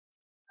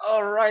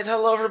Alright,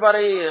 hello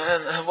everybody,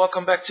 and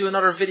welcome back to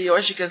another video.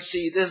 As you can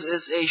see, this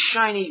is a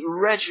shiny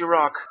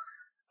Regirock.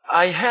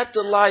 I had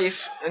the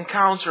live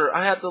encounter,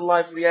 I had the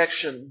live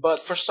reaction, but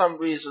for some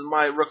reason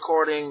my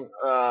recording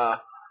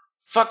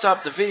fucked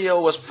up. The video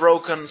was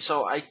broken,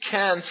 so I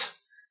can't...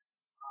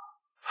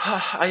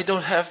 I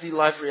don't have the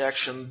live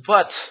reaction,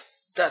 but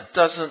that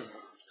doesn't...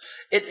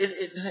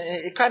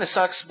 It kinda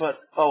sucks, but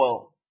oh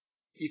well.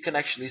 You can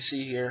actually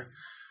see here,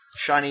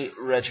 shiny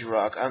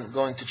Regirock. I'm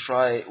going to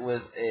try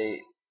with a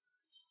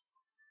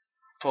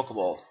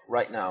Pokeball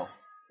right now.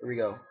 Here we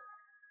go.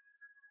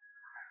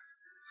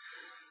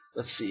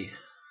 Let's see.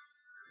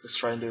 Let's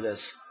try and do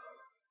this.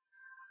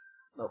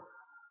 Nope.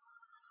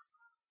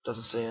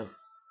 Doesn't say him.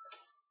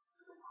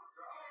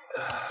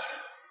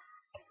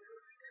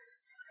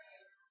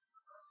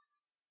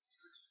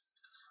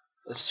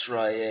 Let's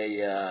try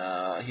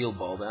a heal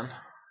ball then.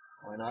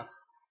 Why not?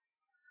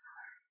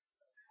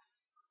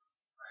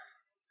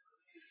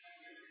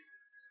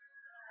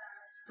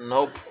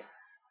 Nope.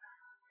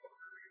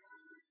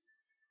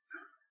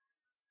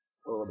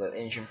 Oh, that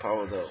ancient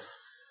power though.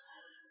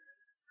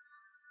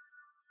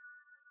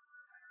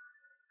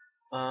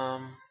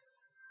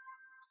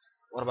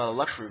 What about a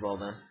luxury ball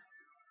then?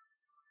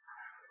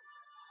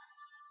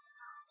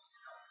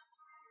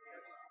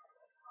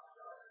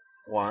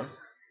 One,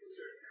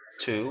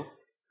 two.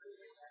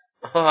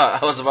 I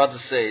was about to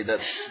say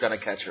that's gonna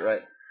catch it,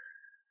 right?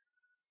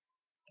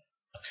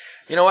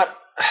 You know what?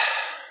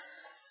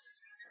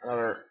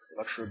 Another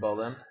luxury ball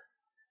then.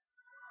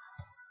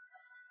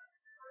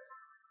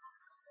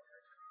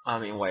 I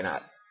mean, why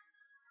not?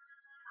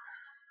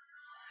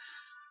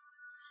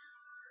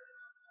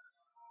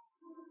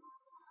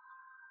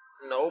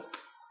 Nope.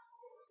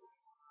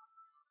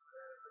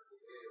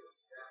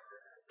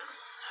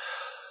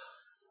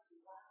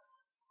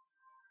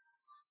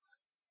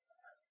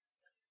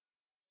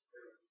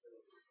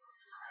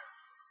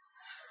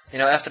 You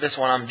know, after this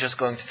one, I'm just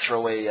going to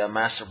throw a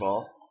Master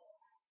Ball.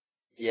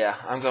 Yeah,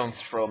 I'm going to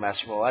throw a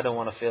Master Ball. I don't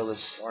want to fail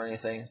this or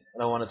anything. I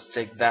don't want it to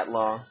take that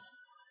long.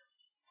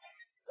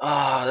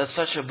 Ah, that's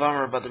such a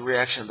bummer about the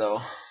reaction, though.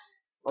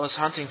 I was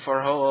hunting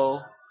for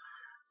Ho-Oh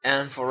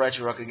and for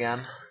Regirock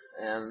again,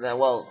 and then,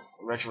 well,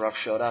 Regirock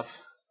showed up.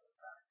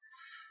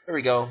 Here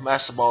we go,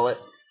 Master Ball it.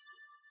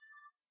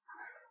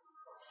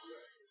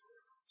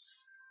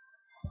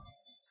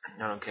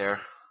 I don't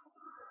care.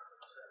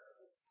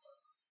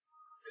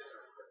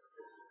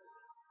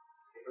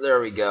 There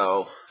we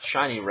go.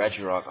 Shiny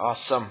Regirock.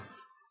 Awesome.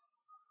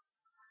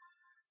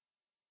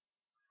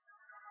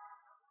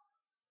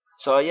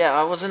 So yeah,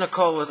 I was in a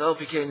call with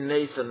LPK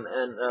Nathan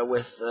and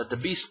with the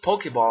Beast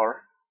Pokeball.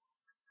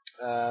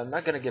 I'm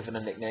not gonna give it a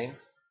nickname.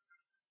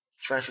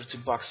 Transfer to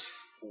box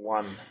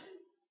 1.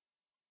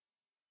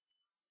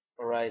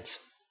 Alright.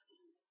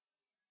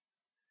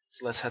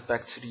 So let's head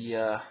back to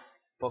the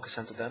Poké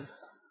Center then.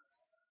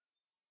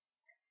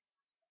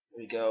 Here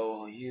we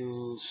go.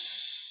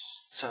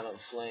 Use Talon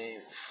Flame,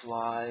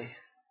 Fly.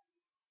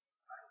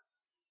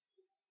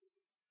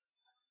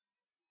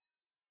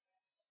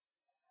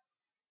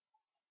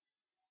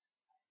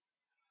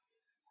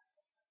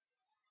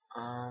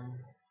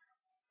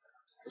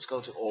 Let's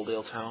go to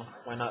Oldale Town.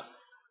 Why not?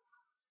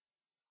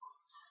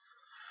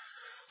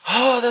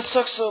 Oh, that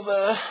sucks so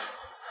bad.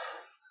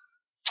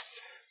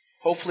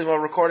 Hopefully my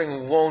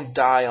recording won't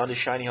die on the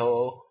shiny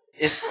Ho-Oh,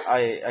 if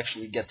I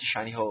actually get the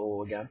shiny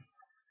Ho-Oh again.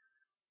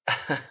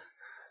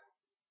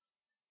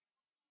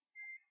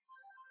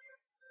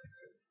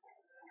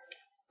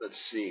 Let's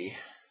see.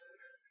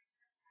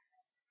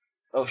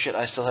 Oh shit,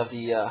 I still have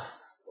the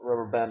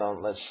rubber band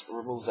on. Let's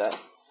remove that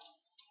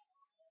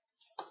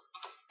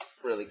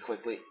really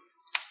quickly.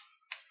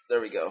 There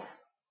we go.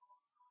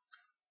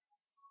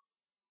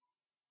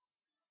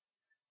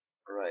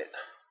 Right.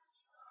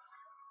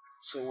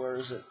 So where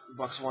is it?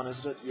 Box 1,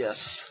 isn't it?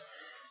 Yes.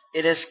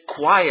 It is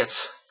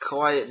quiet.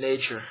 Quiet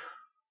nature.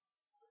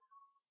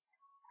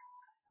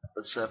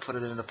 Let's put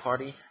it in the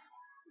party.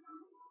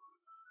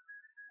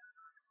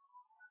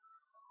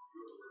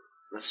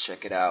 Let's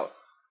check it out.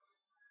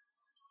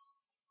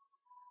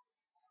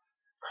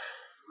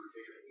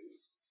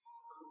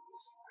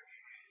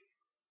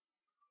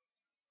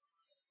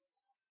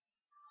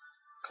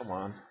 Come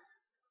on.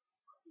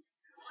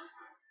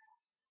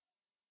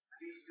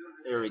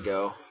 There we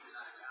go.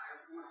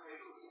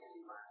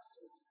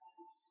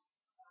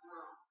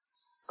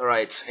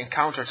 Alright,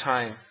 encounter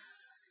time.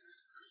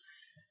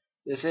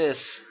 This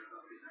is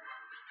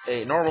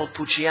a normal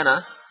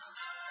Poochyena.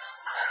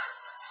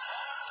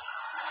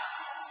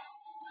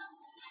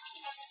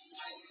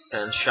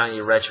 And shiny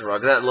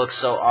Regirock. That looks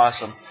so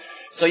awesome.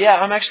 So yeah,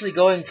 I'm actually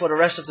going for the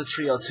rest of the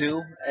trio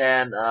too.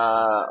 And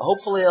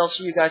hopefully I'll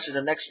see you guys in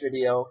the next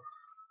video.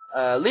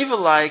 Leave a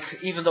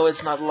like, even though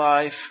it's not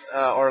live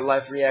or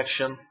live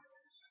reaction.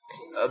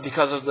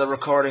 Because of the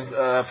recording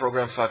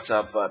program fucked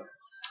up. But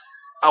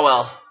oh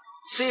well.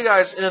 See you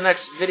guys in the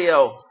next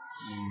video.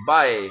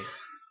 Bye.